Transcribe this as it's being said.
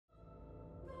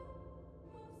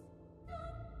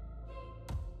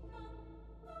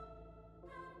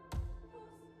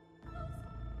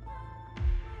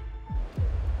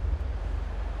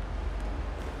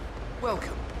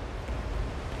Welcome.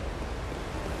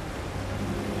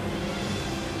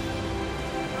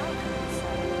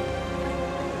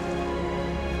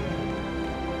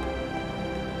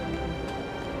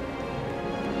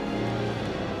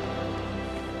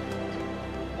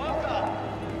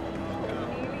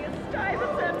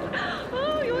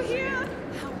 Oh, you're here!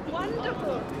 How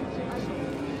wonderful!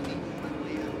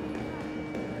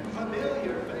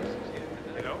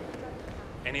 Hello?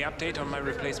 Any update on my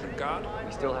replacement guard?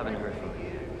 We still haven't heard from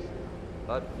him.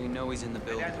 But you know he's in the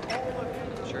building.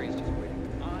 I'm sure he's just waiting.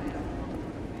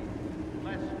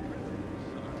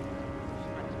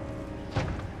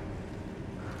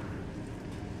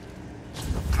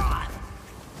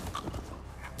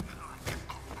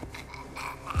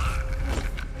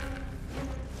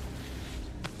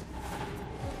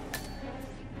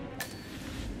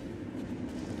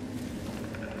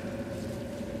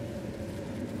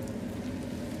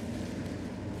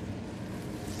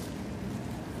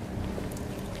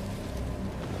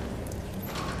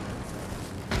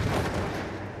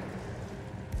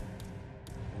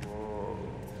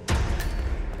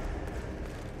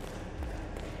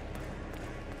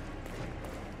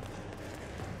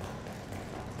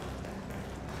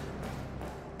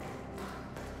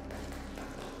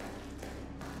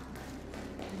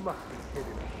 Must be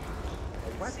kidding me.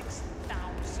 What? $6,000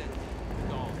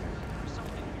 for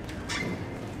something.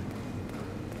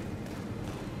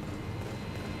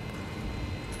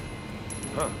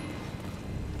 Huh?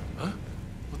 Huh?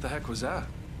 What the heck was that?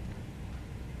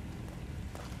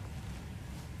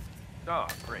 Oh,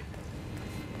 great.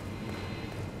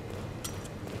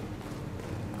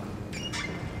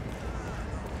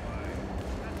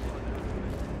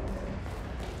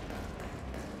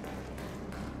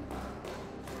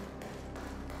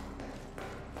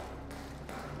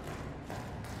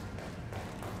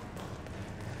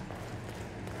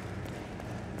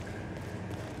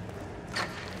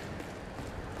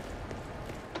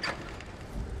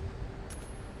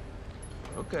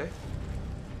 Okay.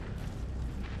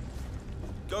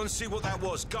 Go and see what that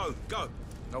was. Go, go.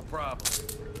 No problem.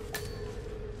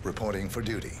 Reporting for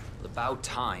duty. About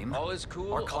time. All is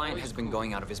cool. Our client has been cool.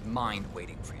 going out of his mind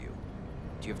waiting for you.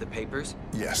 Do you have the papers?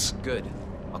 Yes. Good.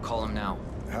 I'll call him now.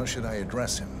 How should I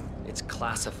address him? It's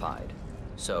classified.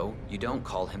 So, you don't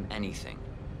call him anything.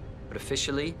 But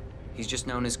officially, he's just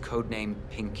known as codename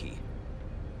Pinky.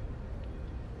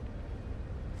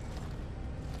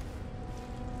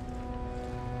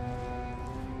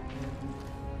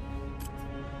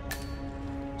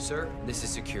 Sir, this is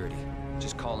security.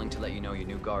 Just calling to let you know your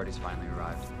new guard has finally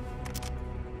arrived.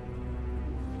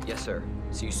 Yes, sir.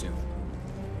 See you soon.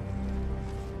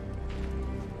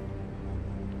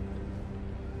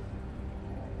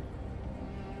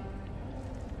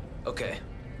 Okay.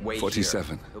 Wait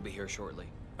 47. here. He'll be here shortly.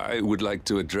 I would like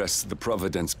to address the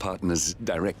Providence partners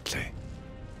directly.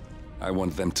 I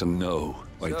want them to know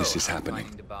why this is happening.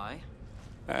 Planning to buy?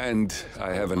 And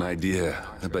I have an idea,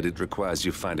 but it requires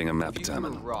you finding a map If you were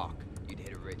terminal. rock, you'd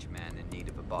hit a rich man in need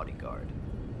of a bodyguard.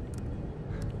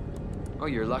 Oh,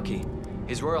 you're lucky.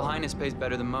 His Royal Highness pays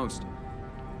better than most.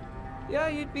 Yeah,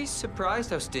 you'd be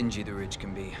surprised how stingy the rich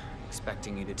can be,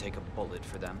 expecting you to take a bullet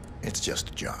for them. It's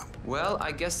just a job. Well,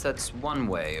 I guess that's one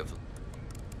way of...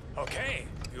 Okay,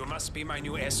 you must be my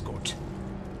new escort.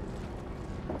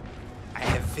 I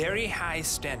have very high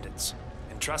standards,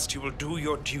 and trust you will do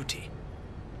your duty.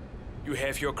 You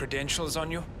have your credentials on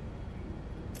you?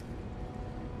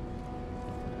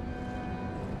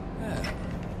 Ah,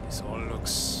 this all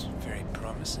looks very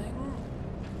promising.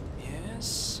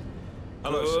 Yes.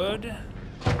 Hello, sir. Good.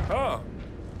 Oh,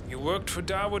 you worked for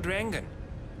Darwood Rangan.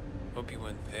 Hope you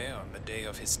weren't there on the day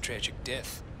of his tragic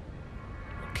death.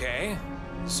 Okay,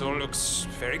 this all looks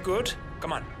very good.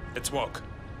 Come on, let's walk.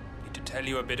 Need to tell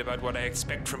you a bit about what I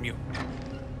expect from you.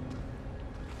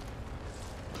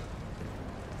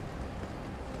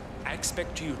 I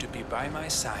expect you to be by my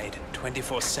side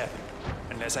 24/7,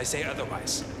 unless I say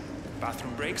otherwise.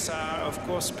 Bathroom breaks are, of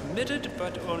course, permitted,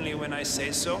 but only when I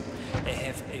say so. I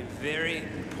have a very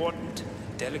important,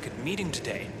 delicate meeting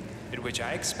today, at which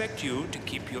I expect you to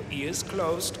keep your ears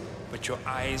closed, but your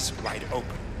eyes wide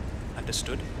open.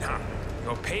 Understood? Now,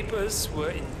 your papers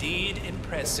were indeed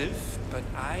impressive, but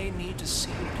I need to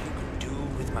see what you can do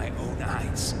with my own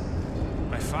eyes.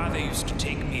 My father used to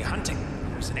take me hunting.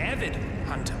 I was an avid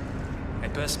hunter. I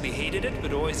personally hated it,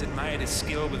 but always admired his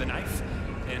skill with a knife,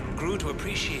 and grew to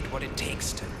appreciate what it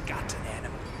takes to gut an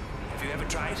animal. Have you ever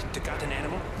tried to gut an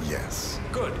animal? Yes.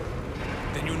 Good.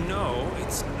 Then you know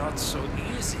it's not so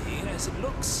easy as it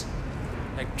looks.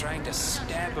 Like trying to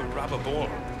stab a rubber ball.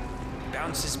 It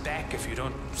bounces back if you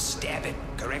don't stab it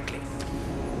correctly.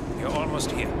 You're almost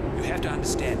here. You have to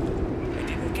understand. I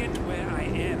didn't get where I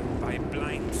am by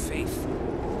blind faith.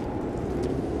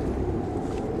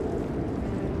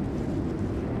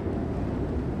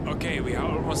 Okay, we are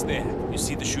almost there. You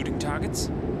see the shooting targets?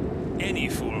 Any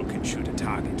fool can shoot a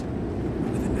target.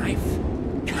 With a knife?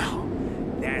 No,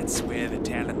 that's where the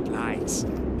talent lies.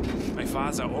 My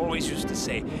father always used to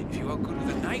say, if you are good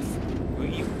with a knife, you're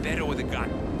even better with a gun.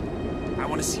 I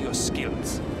want to see your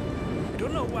skills. I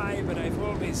don't know why, but I've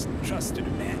always trusted a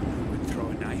man who would throw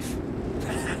a knife.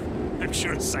 I'm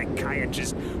sure a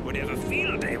psychiatrist would have a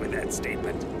field day with that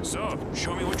statement. So,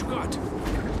 show me what you got.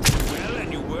 Well,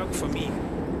 and you work for me.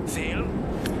 Fail,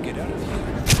 you get out of here.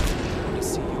 I want to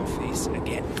see your face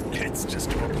again. Let's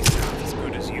just hope he's not as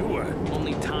good as you were.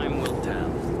 Only time will tell.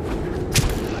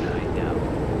 But I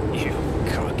doubt. You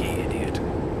cocky idiot.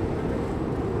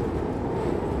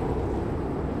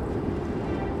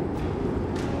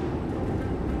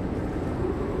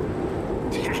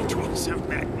 That was a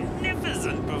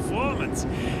magnificent performance.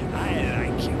 I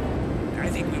like you. I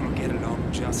think we will get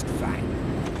along just fine.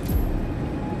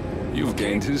 You've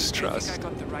gained his trust. I think I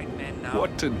got the right man now.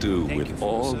 What to do Thank you with for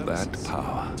your all services. that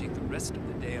power? Take the rest of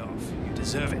the day off. You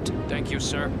deserve it. Thank you,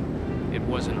 sir. It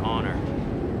was an honor.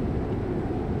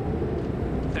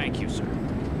 Thank you, sir.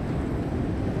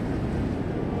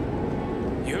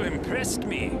 You impressed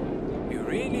me. You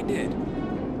really did.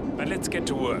 But let's get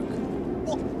to work.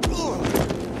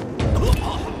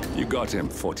 You got him,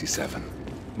 47.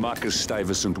 Marcus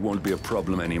Stuyvesant won't be a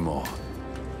problem anymore.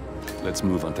 Let's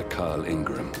move on to Carl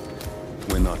Ingram.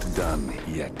 We're not done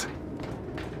yet.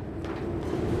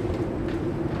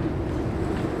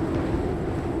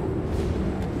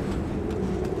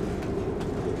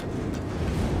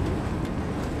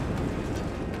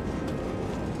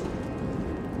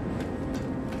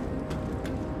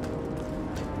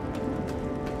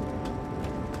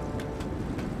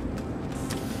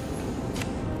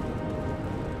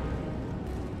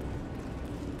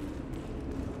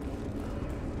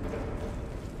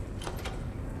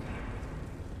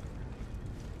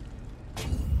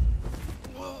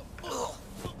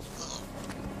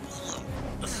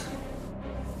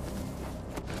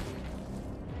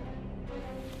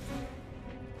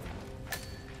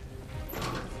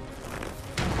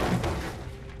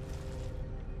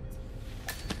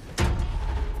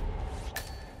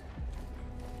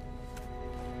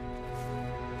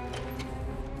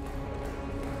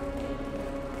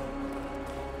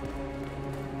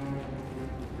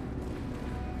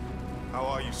 How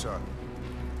are you, sir?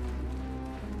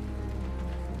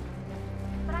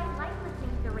 But I like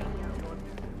listening to the radio.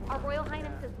 Our Royal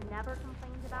Highness has never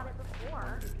complained about it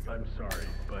before. I'm sorry,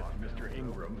 but Mr.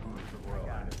 Ingram, who is the Royal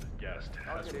Highness's guest,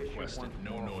 has requested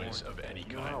no noise of any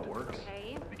kind.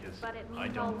 Okay, Because but it I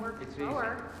means don't- I'll work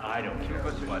slower. I don't care. Two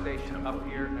buses station up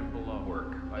here and below.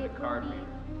 Work by the It will card be reader.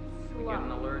 We slow. get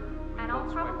an alert. We And I'll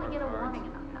both swipe probably our get a cards. warning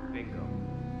about that. Bingo.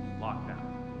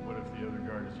 Lockdown. What if the other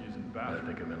guard is using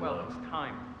bathroom? Well, it's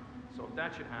time. So if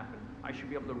that should happen, I should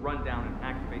be able to run down and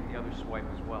activate the other swipe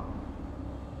as well.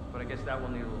 But I guess that will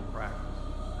need a little practice.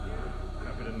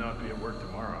 Happy to not be at work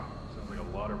tomorrow. Sounds like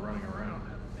a lot of running around.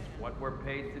 It's what we're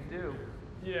paid to do.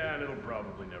 Yeah, and it'll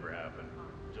probably never happen.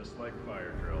 Just like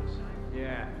fire drills.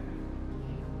 Yeah.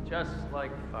 Just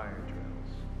like fire drills.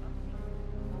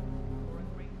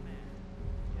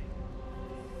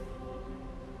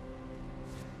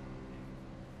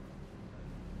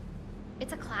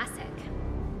 It's a classic.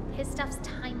 His stuff's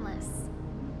timeless.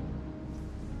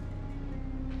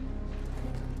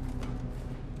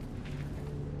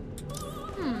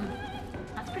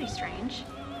 That's pretty strange.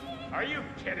 Are you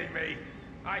kidding me?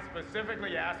 I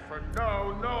specifically asked for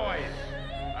no noise.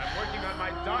 I'm working on my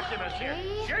documents here.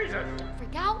 Okay. Jesus! Don't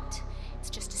freak out. It's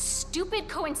just a stupid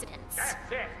coincidence.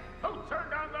 That's it. Who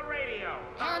turned on the radio?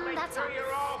 I'll And make that's sure all.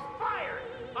 you're all fired.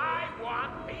 I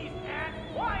want peace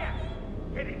and quiet.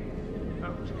 Hit it.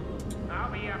 Okay.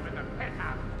 I'll be up in the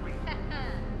penthouse suite.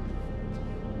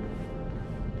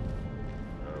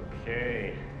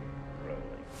 Okay. Rolling.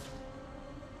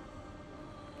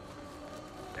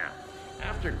 Now,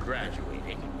 after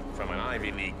graduating from an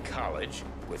Ivy League college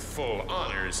with full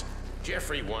honors,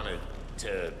 Jeffrey wanted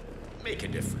to make a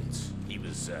difference. He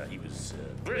was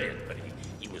brilliant, but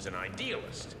he was an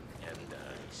idealist, and he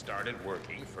started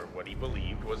working for what he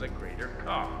believed was a greater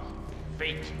cause.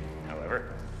 Fate,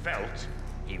 however, felt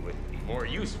he would be more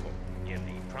useful in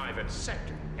the private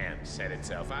sector and set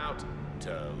itself out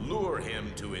to lure him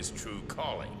to his true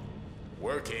calling,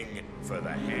 working for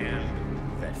the hand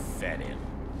that fed him.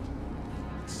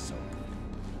 So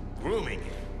good. Grooming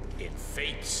him in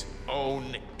Fate's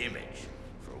own image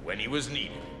for when he was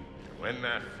needed. And when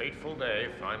that fateful day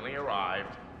finally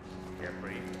arrived,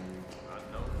 Jeffrey,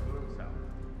 unknown to himself.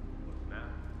 What's now?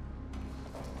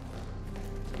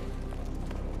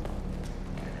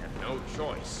 And had no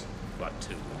choice but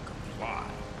to comply.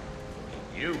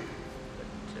 He knew that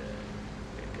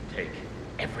it could take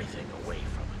everything away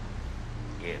from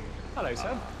him. In Hello,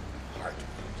 Sam. heartbeat.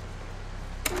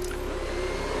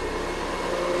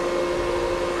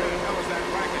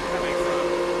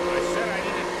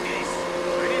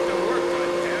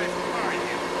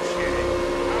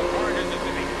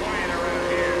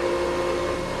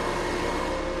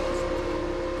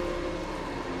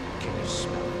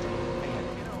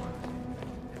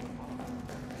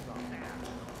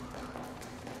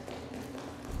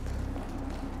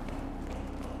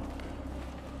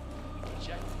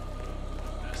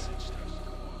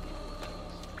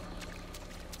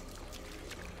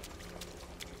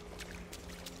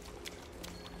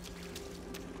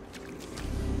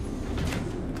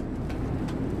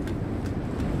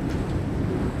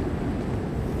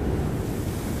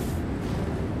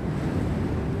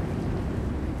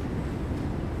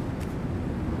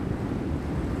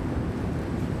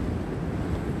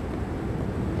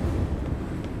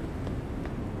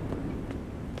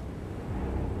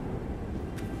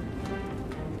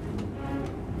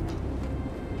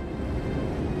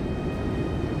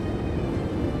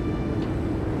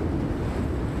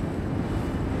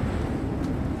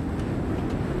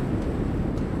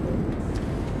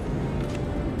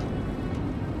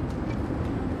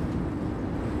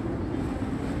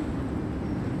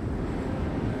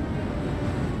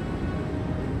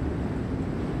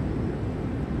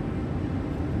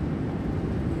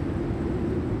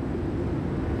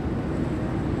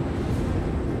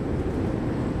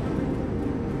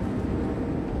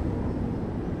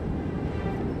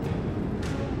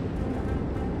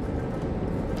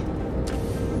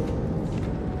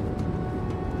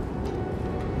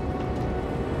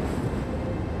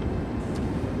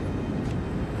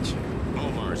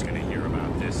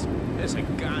 This is a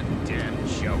goddamn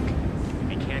joke.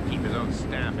 He can't keep his own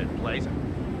staff in place.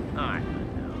 I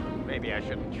don't know. Maybe I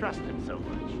shouldn't trust him so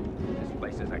much. This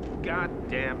place is a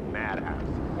goddamn madhouse.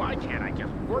 Why can't I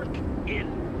just work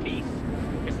in peace?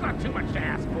 It's not too much to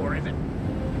ask for, is it?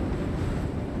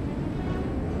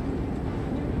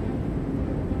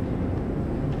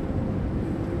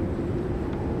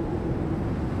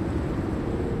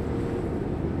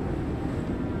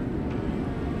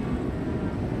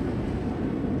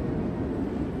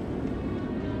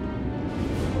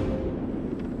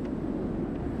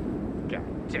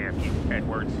 Damn you,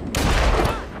 Edwards.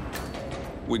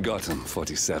 We got him,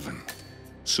 47.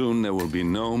 Soon there will be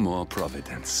no more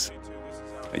Providence.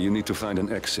 You need to find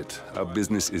an exit. Our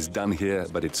business is done here,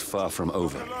 but it's far from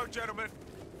over. Hello, gentlemen.